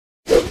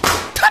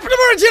Top of the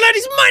morning to you,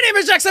 ladies. My name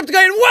is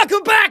Jacksepticeye, and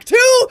welcome back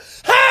to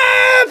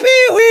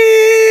Happy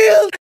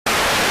Wheels.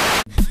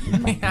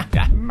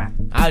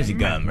 How's it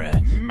going,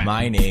 bruh?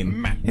 My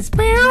name is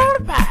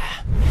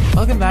PewDiePie.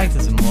 Welcome back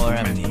to some more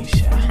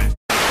Amnesia.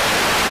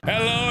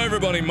 Hello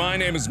everybody, my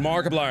name is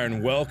Markiplier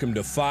and welcome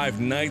to Five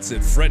Nights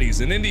at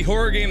Freddy's, an indie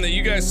horror game that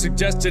you guys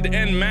suggested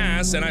en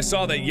masse, and I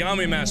saw that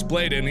Yamimash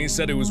played it and he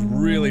said it was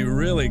really,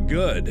 really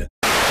good.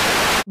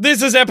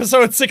 This is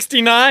episode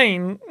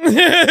 69.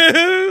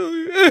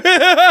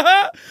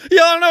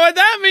 Y'all know what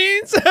that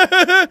means?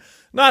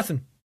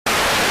 Nothing.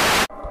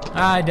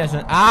 It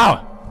doesn't.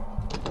 Ow!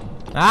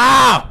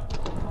 Ow!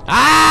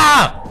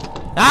 Ow!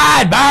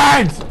 Ah, it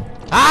burns!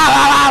 Ow,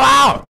 ow,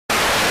 ow,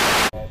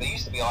 ow! They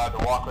used to be allowed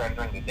to walk around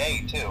during the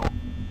day, too.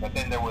 But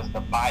then there was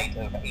the bite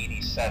of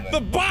 87.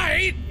 The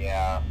bite?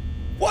 Yeah.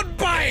 What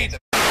bite?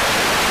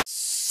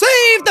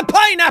 Save the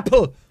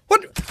pineapple!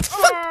 What?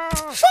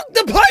 Fuck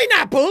the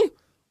pineapple!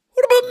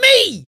 What about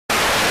me?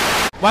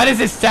 What is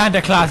this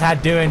Santa Claus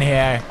hat doing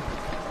here?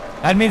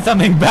 That means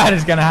something bad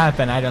is gonna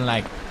happen. I don't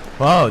like.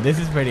 Whoa, this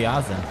is pretty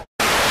awesome.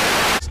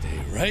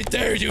 Stay right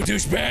there, you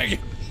douchebag!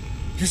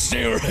 You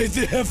stay right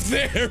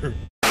there!